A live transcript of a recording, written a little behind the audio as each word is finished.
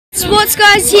Sports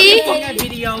guys here.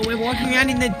 Video. We're walking around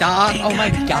in the dark. Oh my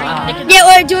god. Yeah,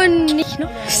 we're doing Knick.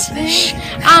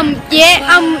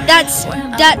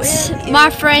 That's my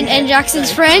friend and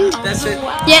Jackson's friend. That's it.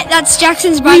 Yeah, that's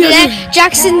Jackson's brother there.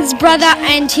 Jackson's brother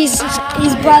and his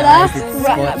brother,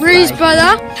 Rue's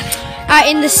brother, are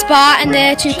in the spa, and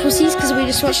they're two pussies because we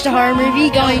just watched a horror movie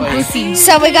going pussies.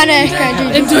 So we're gonna go do.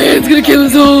 And Diane's gonna kill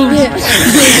us all. Yeah.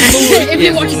 If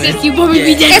you watch this, you'll probably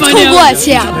be dead It's by called now. Words,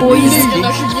 yeah, boys.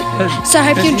 So I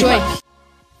hope you enjoy.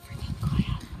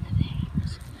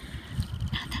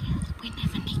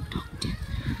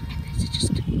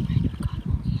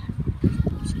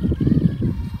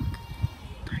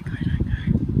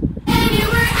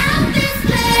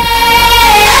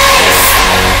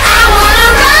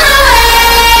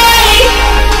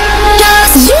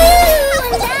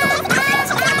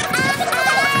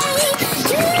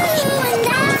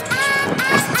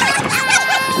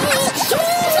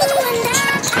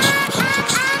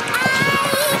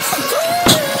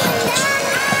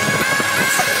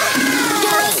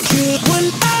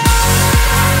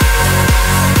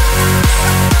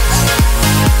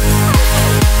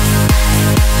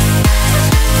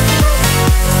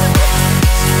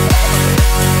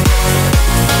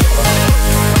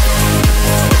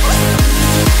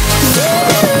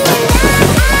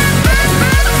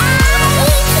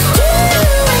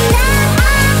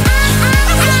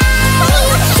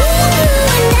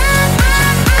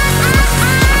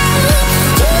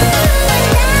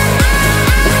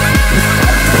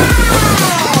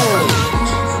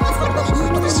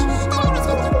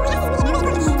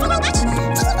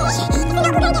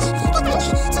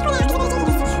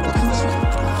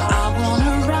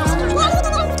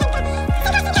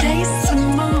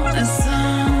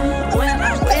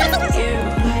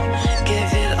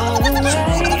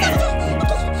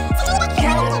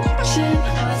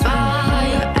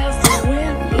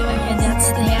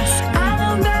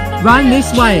 Run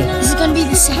this way. This is gonna be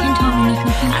the second time we moved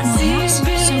into the house.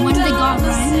 So when they got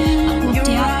home, walked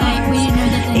out, we didn't know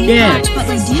that they did that, but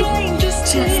they did.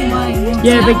 So that's why.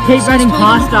 Yeah, but keep running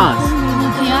past us.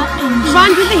 Run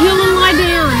to the hill and lie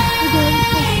down.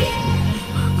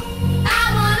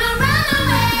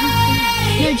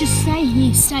 No, just stay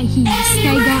here, stay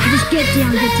down, just get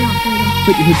down,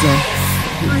 Put your hoods on.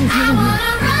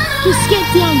 Just get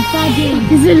down, far down.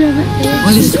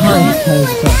 I just can't.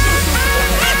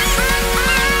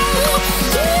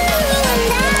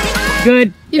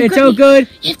 Good. It's all good.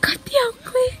 You've got the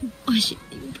ugly. Oh shit.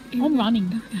 I'm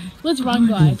running. Let's run,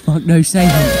 guys. Fuck no, stay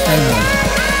home.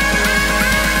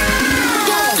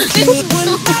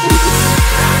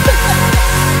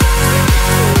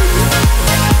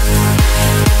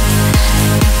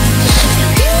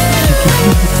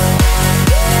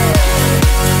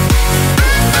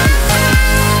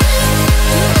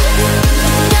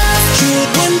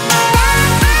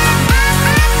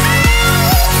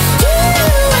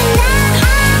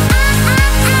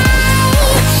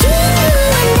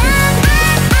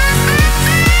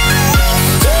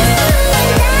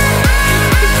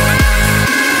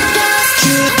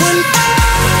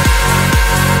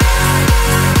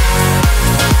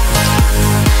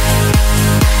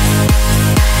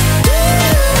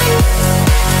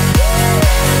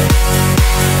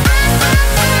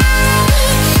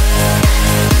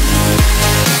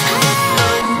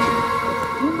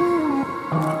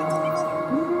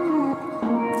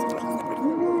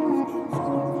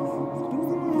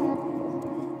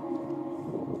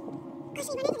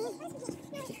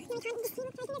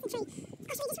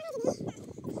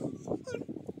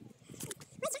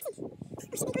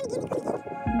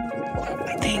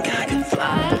 Think I can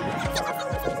fly.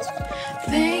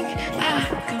 Think I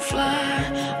can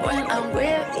fly when I'm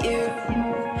with you.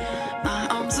 My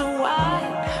arms are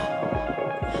wide,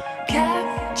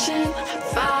 catching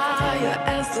fire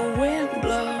as the wind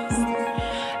blows.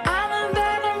 I know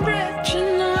that I'm rich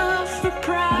enough for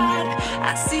pride.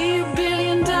 I see $1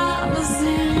 billion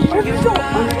in your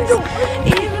eyes.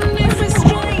 Even if it's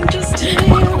strangers to me.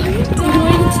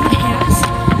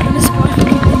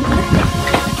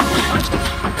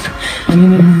 You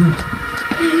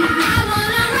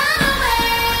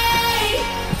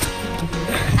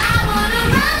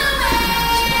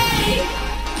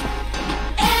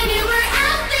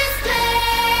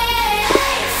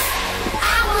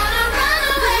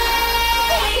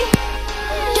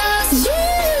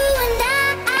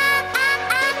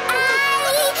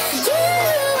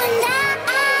and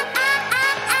I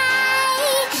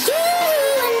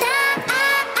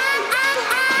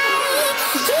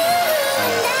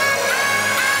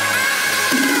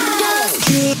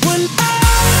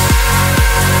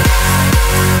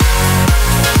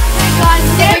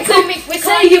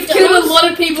you've killed a lot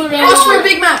of people around. Ask for a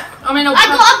Big Mac. I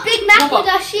got a Big Mac with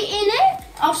that shit in it.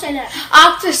 I'll say that.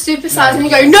 After supersize, and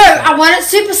you go, no, I want it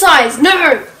supersized.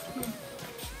 No.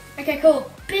 Okay,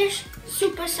 cool. Bish,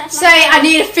 super size. Say, I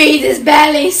need to feed his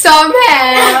belly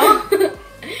somehow.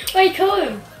 Wait, call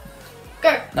him.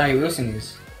 Go. No, Wilson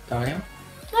is. Don't you?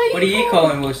 No, What do you call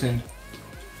him, Wilson?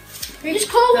 Just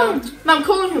call him. No, I'm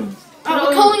calling him. Oh,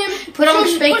 we're calling him. Put on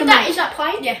speaker, Put that. mate. Is that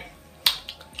playing? Yeah.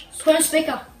 Put on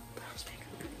speaker.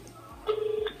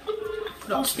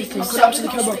 Put speak. it up to the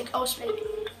camera. I'll speak.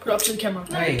 Put it up to the camera.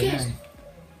 Hey, kiss.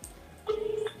 no.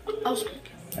 I'll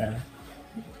speak.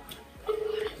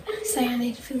 Say, I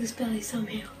need to fill his belly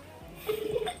somehow.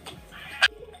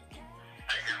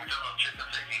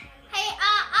 Hey,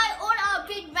 I order a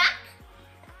Big Mac.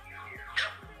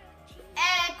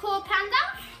 Core Panda.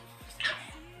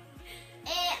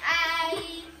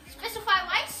 I specify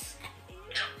rice.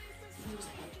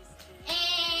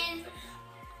 And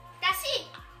that's it.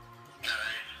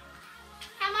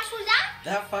 How much was that?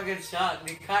 That fucking shark.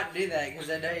 You can't do that because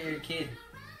I know you're a kid.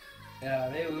 Yeah,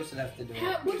 maybe Wilson have to do it.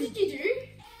 What did you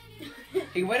do?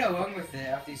 He went along with it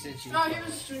after he said she was. he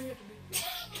was doing it.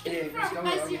 Yeah, he was going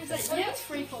along with it. Yeah, it's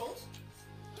 3 calls.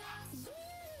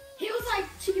 He was like,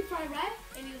 chicken fried rice,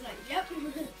 and he was like, yep.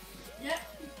 Yep.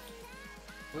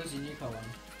 Wilson, you call one.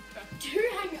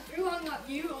 Who hung up,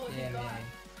 you or the Yeah, guy? man.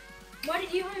 Why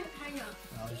did you hang up?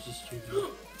 I was just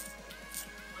stupid.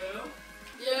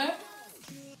 Yeah.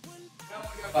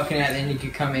 Fucking out, then you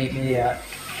could come eat me out.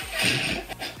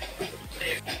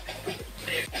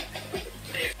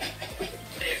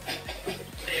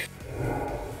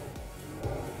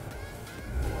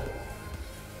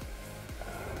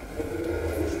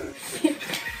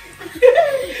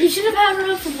 You should have had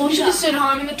room for You water. should have said,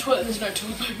 hi, I'm in the toilet. There's no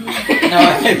toilet paper. No, Do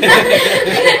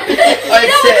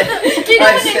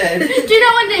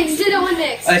that one next. Do that one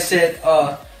next. I said,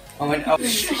 oh, I went up. In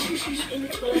the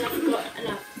toilet, I forgot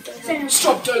enough.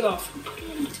 Stop, don't laugh.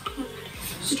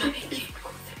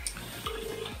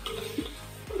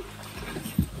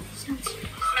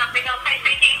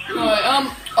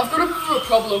 Hi, I've got a bit of a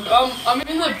problem. I'm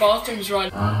in the bathrooms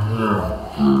right now,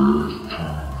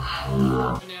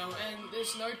 and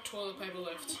there's no toilet paper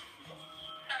left.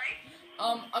 Sorry?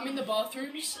 I'm in the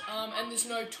bathrooms, and there's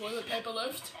no toilet paper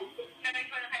left. No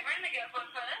toilet paper in the girls'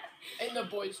 toilet? In the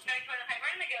boys' No toilet paper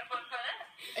in the girls'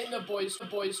 toilet? in the boys'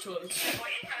 toilets. Boys,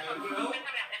 we'll come out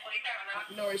there for you, don't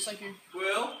worry. No worries, thank you.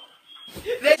 Will?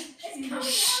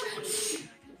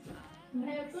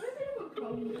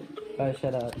 Oh,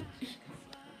 shut up.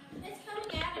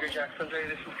 Jackson,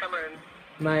 this is Cameron.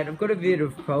 Mate, I've got a bit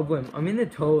of a problem. I'm in the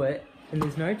toilet and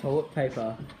there's no toilet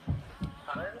paper.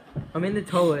 Pardon? I'm in the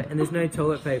toilet and there's no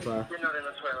toilet paper. You're not in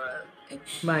the toilet.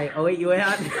 Mate, I'll eat you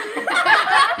out.